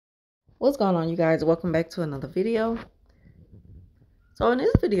What's going on, you guys? Welcome back to another video. So in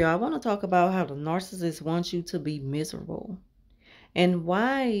this video, I want to talk about how the narcissist wants you to be miserable. And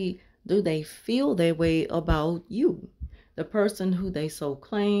why do they feel that way about you? The person who they so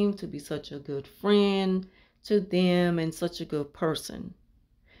claim to be such a good friend to them and such a good person.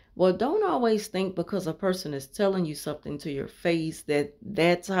 Well, don't always think because a person is telling you something to your face that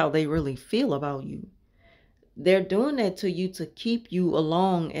that's how they really feel about you. They're doing that to you to keep you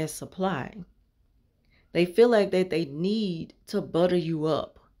along as supply. They feel like that they need to butter you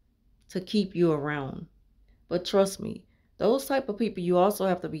up to keep you around. But trust me, those type of people you also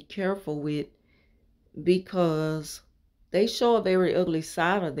have to be careful with, because they show a very ugly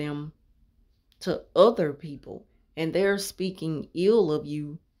side of them to other people, and they're speaking ill of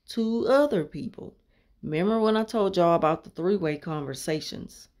you to other people. Remember when I told y'all about the three-way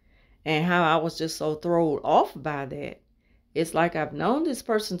conversations and how I was just so thrown off by that? It's like I've known this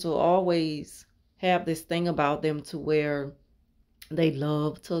person to always have this thing about them to where they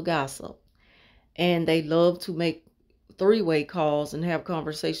love to gossip and they love to make three-way calls and have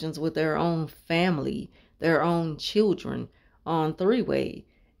conversations with their own family, their own children on three-way.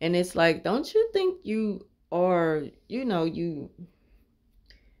 And it's like, don't you think you are, you're doing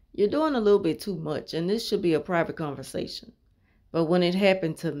a little bit too much, and this should be a private conversation. But when it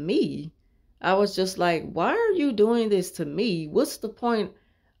happened to me, I was just like, why are you doing this to me? What's the point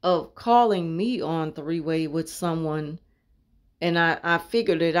of calling me on three-way with someone? And I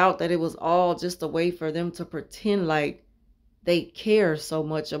figured it out that it was all just a way for them to pretend like they care so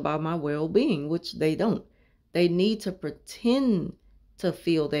much about my well-being, which they don't. They need to pretend to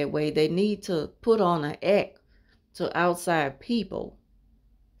feel that way. They need to put on an act to outside people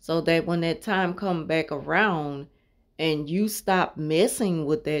so that when that time come back around and you stop messing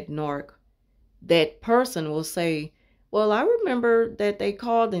with that narc, that person will say, well, I remember that they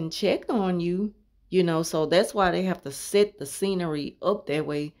called and checked on you, so that's why they have to set the scenery up that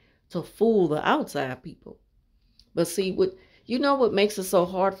way to fool the outside people. But see, what makes it so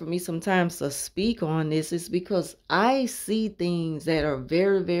hard for me sometimes to speak on this is because I see things that are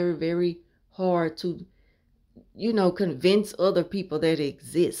very, very, very hard to, convince other people that it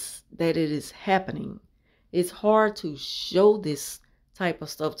exists, that it is happening. It's hard to show this type of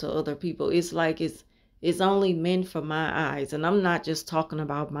stuff to other people. It's like it's only meant for my eyes. And I'm not just talking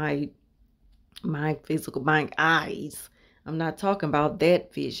about my physical, my eyes. I'm not talking about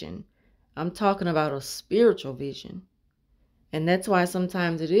that vision. I'm talking about a spiritual vision. And that's why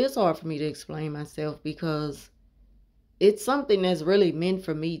sometimes it is hard for me to explain myself, because it's something that's really meant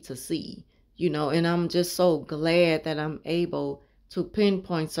for me to see, and I'm just so glad that I'm able to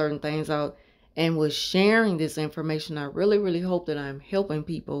pinpoint certain things out. And with sharing this information, I really, really hope that I'm helping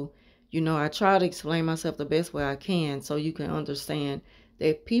people. I try to explain myself the best way I can so you can understand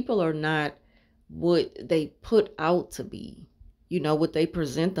that people are not what they put out to be, what they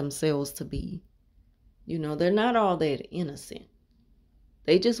present themselves to be. They're not all that innocent.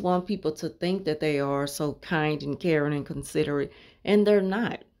 They just want people to think that they are so kind and caring and considerate, and they're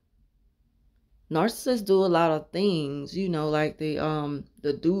not. Narcissists do a lot of things, like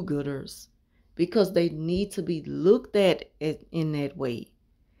the do-gooders, because they need to be looked at in that way.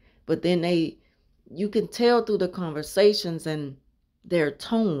 But then you can tell through the conversations and their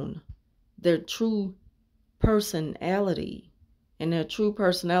tone, their true personality. And their true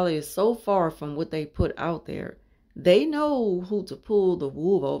personality is so far from what they put out there. They know who to pull the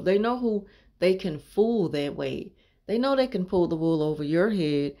wool over. They know who they can fool that way. They know they can pull the wool over your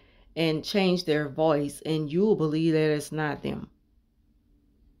head and change their voice, and you'll believe that it's not them.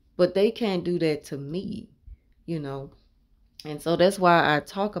 But they can't do that to me, And so that's why I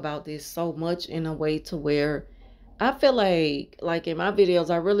talk about this so much in a way to where I feel like in my videos,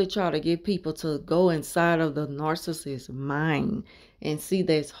 I really try to get people to go inside of the narcissist's mind and see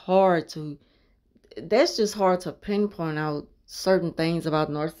that's just hard to pinpoint out certain things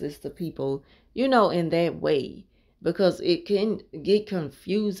about narcissistic people, in that way, because it can get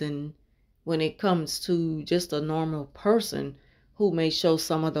confusing when it comes to just a normal person who may show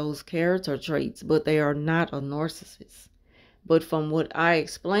some of those character traits, but they are not a narcissist. But from what I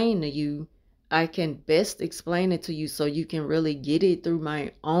explain to you, I can best explain it to you so you can really get it through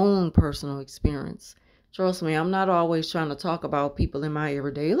my own personal experience. Trust me, I'm not always trying to talk about people in my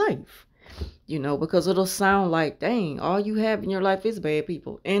everyday life, because it'll sound like, dang, all you have in your life is bad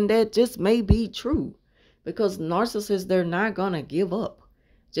people. And that just may be true, because narcissists, they're not going to give up.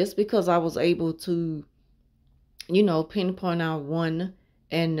 Just because I was able to, pinpoint out one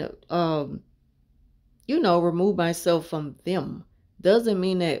and, remove myself from them, doesn't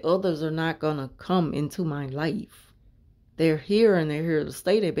mean that others are not going to come into my life. They're here and they're here to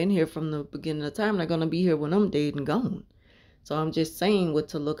stay. They've been here from the beginning of time. They're going to be here when I'm dead and gone. So I'm just saying what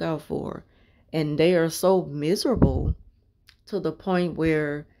to look out for. And they are so miserable to the point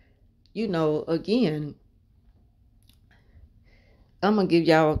where, again, I'm going to give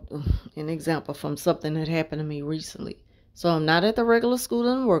y'all an example from something that happened to me recently. So I'm not at the regular school that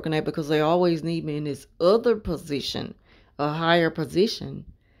I'm working at because they always need me in this other position, a higher position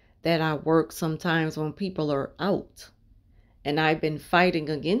that I work sometimes when people are out. And I've been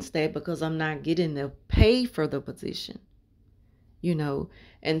fighting against that because I'm not getting the pay for the position,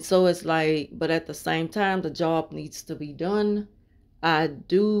 And so it's like, but at the same time, the job needs to be done. I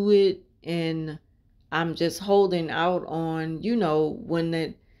do it and I'm just holding out on, when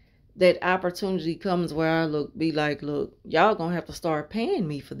that opportunity comes where I be like, look, y'all gonna have to start paying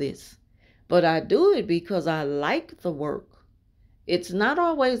me for this. But I do it because I like the work. It's not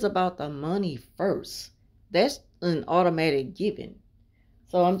always about the money first. That's an automatic given.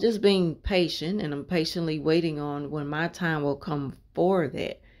 So I'm just being patient, and I'm patiently waiting on when my time will come for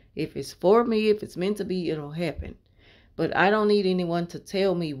that. If it's for me, if it's meant to be, it'll happen. But I don't need anyone to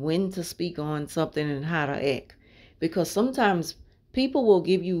tell me when to speak on something and how to act. Because sometimes people will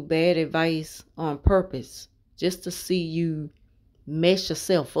give you bad advice on purpose just to see you mess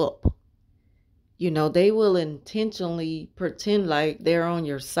yourself up. They will intentionally pretend like they're on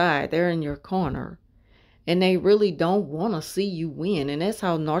your side, they're in your corner, and they really don't want to see you win. And that's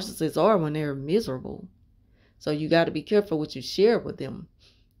how narcissists are when they're miserable. So you got to be careful what you share with them.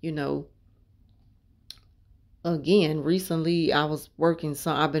 Again, recently I've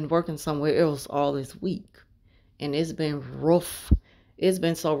been working somewhere else all this week, and it's been rough. It's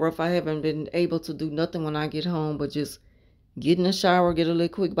been so rough. I haven't been able to do nothing when I get home but just get in the shower, get a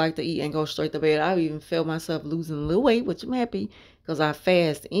little quick bite to eat, and go straight to bed. I even felt myself losing a little weight, which I'm happy because I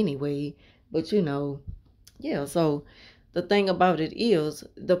fast anyway. But yeah, so the thing about it is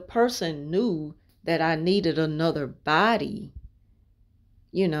the person knew that I needed another body,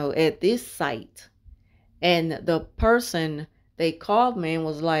 at this site. And the person, they called me and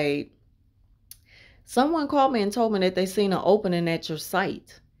was like, someone called me and told me that they seen an opening at your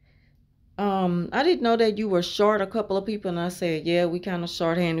site. I didn't know that you were short a couple of people. And I said, yeah, we kind of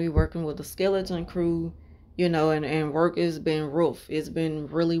shorthanded. We working with a skeleton crew, and work has been rough. It's been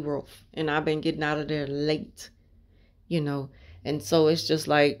really rough. And I've been getting out of there late, And so it's just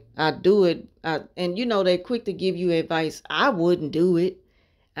like, I do it. And they're quick to give you advice. I wouldn't do it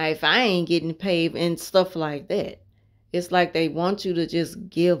if I ain't getting paid and stuff like that. It's like they want you to just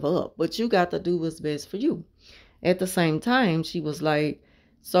give up, but you got to do what's best for you. At the same time, she was like,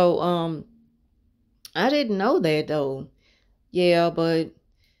 so, I didn't know that though. Yeah, but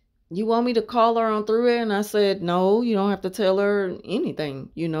you want me to call her on through it? And I said, no, you don't have to tell her anything.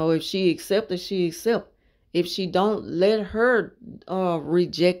 If she accepts, she accepts. If she don't, let her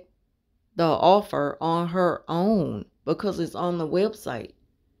reject the offer on her own because it's on the website.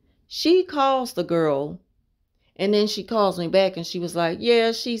 She calls the girl, and then she calls me back and she was like,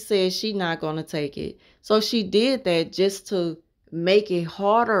 yeah, she said she's not going to take it. So she did that just to make it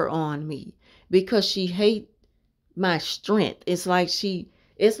harder on me because she hates my strength. It's like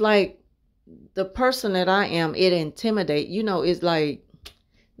the person that I am, it intimidate, it's like,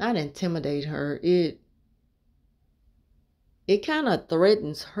 not intimidate her. It kind of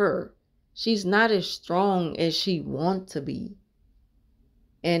threatens her. She's not as strong as she wants to be.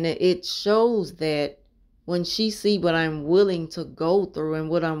 And it shows that when she see what I'm willing to go through and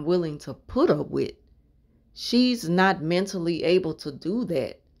what I'm willing to put up with, she's not mentally able to do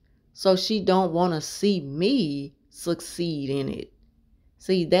that. So she don't want to see me succeed in it.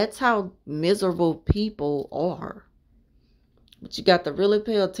 See, that's how miserable people are. But you got to really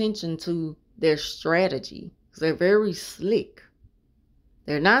pay attention to their strategy because they're very slick.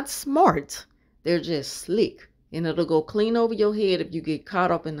 They're not smart. They're just slick. And it'll go clean over your head if you get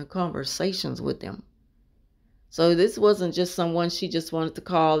caught up in the conversations with them. So this wasn't just someone she just wanted to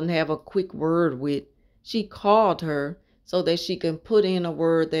call and have a quick word with. She called her so that she can put in a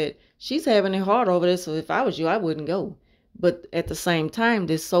word that she's having it hard over this. So if I was you, I wouldn't go. But at the same time,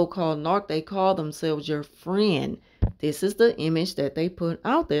 this so-called narc, they call themselves your friend. This is the image that they put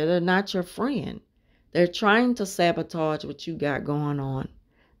out there. They're not your friend. They're trying to sabotage what you got going on.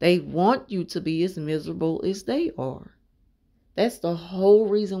 They want you to be as miserable as they are. That's the whole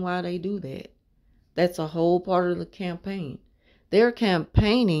reason why they do that. That's a whole part of the campaign. They're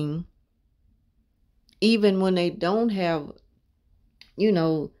campaigning even when they don't have,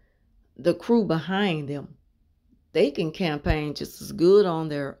 the crew behind them. They can campaign just as good on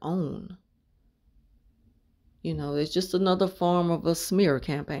their own. It's just another form of a smear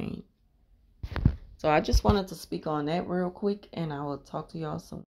campaign. So I just wanted to speak on that real quick, and I will talk to y'all soon.